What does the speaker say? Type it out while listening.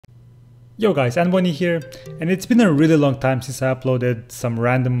Yo guys, anboniwow here, and it's been a really long time since I uploaded some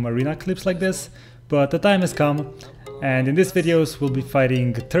random arena clips like this, but the time has come, and in this videos we'll be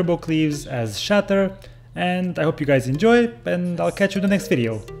fighting turbo Cleaves as Shatter, and I hope you guys enjoy, and I'll catch you in the next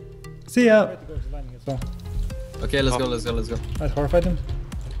video. See ya! Okay, let's go. Let's horrify them.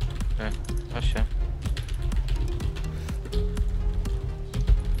 Okay, gosh, yeah.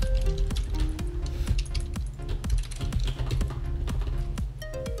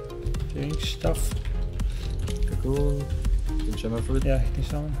 Doing stuff. Cool. Can shaman for it? Yeah, hitting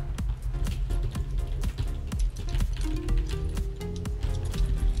shaman.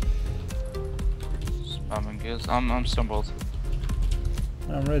 Spamming kills. I'm stumbled.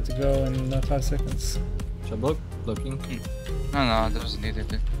 I'm ready to go in 5 seconds. Shall block? Blocking. No, that doesn't need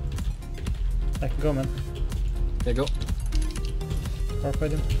it. I can go, man. Okay, go. Horrify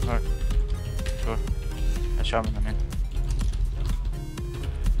them. Alright. Sure. I shaman them in.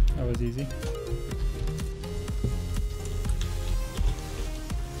 That was easy.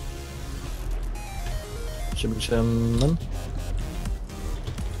 Shaman.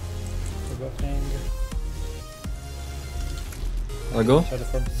 We're buffing. I'll go. Shadow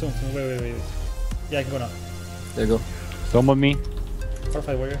form. Soon. Wait. Yeah, I can go now. There you go. Some with me.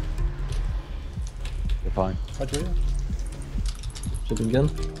 Horrify warrior. You're fine. Fight warrior. Shipping again.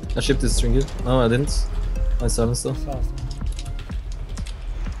 I shipped this string here. No, I didn't. I silenced though. Silence.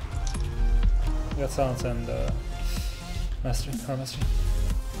 We got silence and mastery. Power mastery.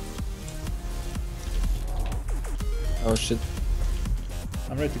 Oh shit.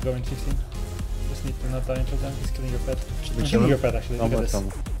 I'm ready to go in 15. Just need to not die until then. He's killing your pet. Shipping I'm killing shaman. your pet actually. Look at this.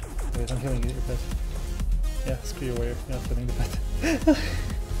 Someone. Wait, I'm killing your pet. Yeah, screw your warrior. You're not killing the pet.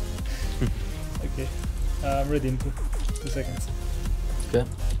 Okay. I'm ready in 2 seconds. Okay.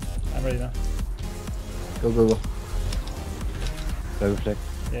 I'm ready now. Go. Go reflect.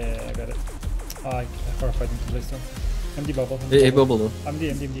 Yeah, I got it. Oh, I horrified him to Blaze MD bubble. Hey, bubble though.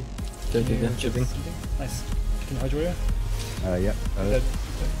 MD. Okay. Shipping. Nice. Can you hide warrior? Yeah. Dead.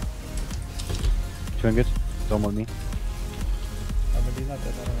 Trinket. Some with me. Or maybe not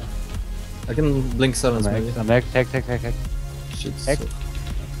dead, I don't know. I can blink silence maybe. I'm back. Tag. Shit. Heck. So.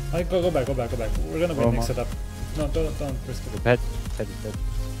 Go back. We're gonna win next setup. No, don't risk The it. pet is dead.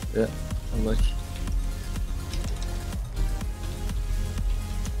 Yeah, I'm back.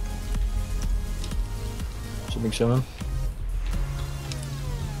 Shipping shaman.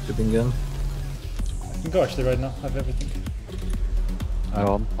 Shipping again. I can go actually right now. I have everything.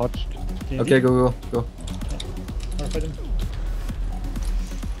 I'm watched. Okay, go. Horrify him.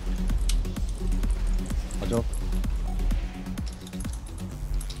 Watch out.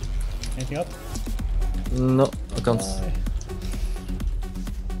 Anything up? No, I can't.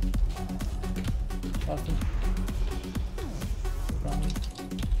 Last him.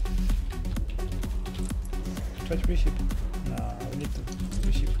 Try to reshape. Nah, we need to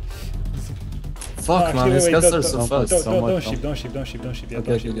reshape. Fuck man, these guys are so fast. Don't sheep. Yeah,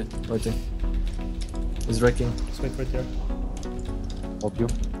 Okay, waiting. He's wrecking. Just wait right there. Help you.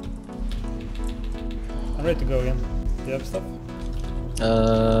 I'm ready to go again. Do you have stuff?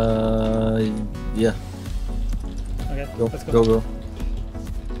 Yeah. Okay, Go. let's go. Go.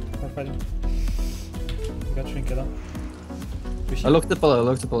 We're fighting. We got trinket on. I locked the pillar.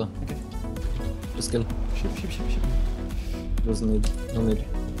 Okay. Just kill. Sheep. Doesn't need. No need.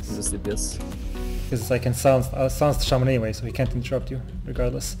 Just DPS. Because I can silence the shaman anyway, so he can't interrupt you,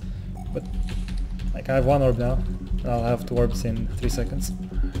 regardless. But, like, I have 1 orb now, and I'll have 2 orbs in 3 seconds.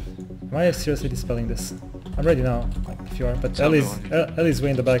 Am I seriously dispelling this? I'm ready now, like, if you are, but Ellie's way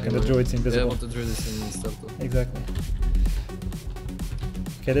in the back and the druid's Yeah, I invisible. want to do this in stealth though. Exactly.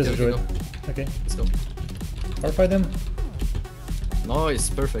 Okay, there's a druid. Go. Okay, Let's go. horrify them. Nice,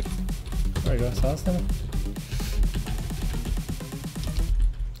 perfect. There we go, silence them.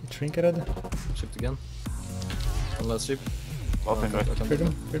 Trinketed. Shipped again. One last ship. Open right. Fear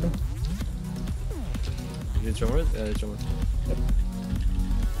them. Did you drummer it? Yeah, you drummer it. Yep.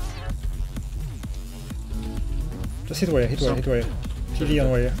 Just hit warrior. TD on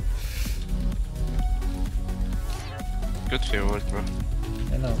warrior. Good for your work, bro.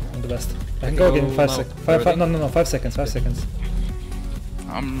 I know, I'm the best. I can go again in 5 now. seconds. No, 5 seconds. 5 seconds.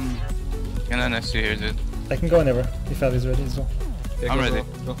 I'm gonna next you here, dude. I can go whenever, if Ellie's ready as well. Okay, I'm go, ready.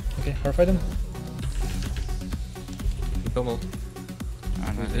 Go. Okay, horrify them. Pommel.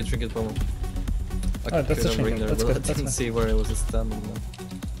 Hey, trinket pommel. Oh, that's a couldn't ring trinket. there, That's but good. I That's didn't fine. see where I was standing.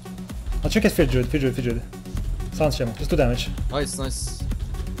 I'll trinket fear druid. Silence shaman. Just do damage. Nice.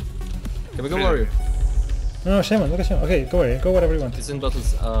 Can we go warrior? No, shaman. Look at shaman. Okay, go warrior. Go whatever you want. It's in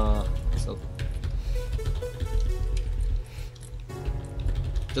battles. So.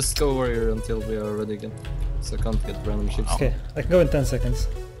 Just go warrior until we are ready again. So I can't get random ships. Okay, I can go in 10 seconds.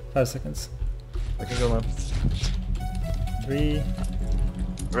 5 seconds. I can go now. 3.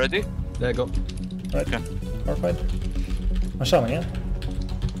 Ready? Yeah, go. Right. Okay. Horrified. I'm shaman, yeah?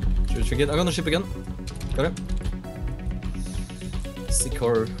 Should we get? I'm gonna ship again. Got it. Sick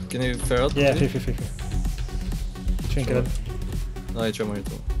horror. Can you fare out? Yeah, maybe? fear. Trinketed. No, I tremor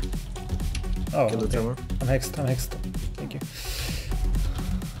too. Oh, Kill the okay. tremor. I'm hexed. Thank you.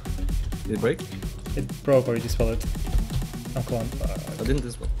 Did it break? It broke or you dispelled it. I'm clone. I didn't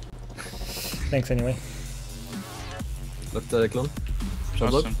this one. Thanks anyway. Left clone. Shot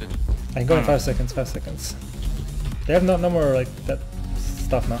blood. Awesome. I can go in 5 seconds, 5 seconds. They have no more like that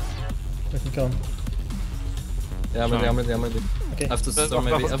stuff now. We can kill him. Yeah, I'm ready. Okay. After some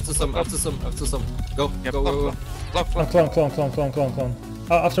maybe. After some. Go. Yep, Go. Block. Oh, clone.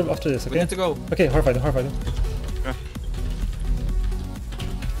 Oh, after this, We okay? need to go. Okay, horrified. Okay.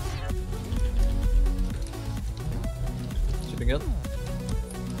 Ship again.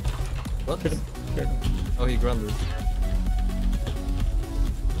 What? Good. Oh, he grounded.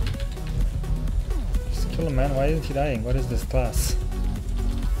 Just kill him, man. Why isn't he dying? What is this class?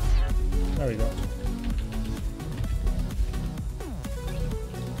 There we go.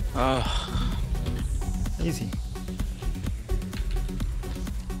 Easy.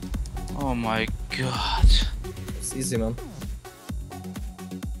 Oh my god. It's easy, man.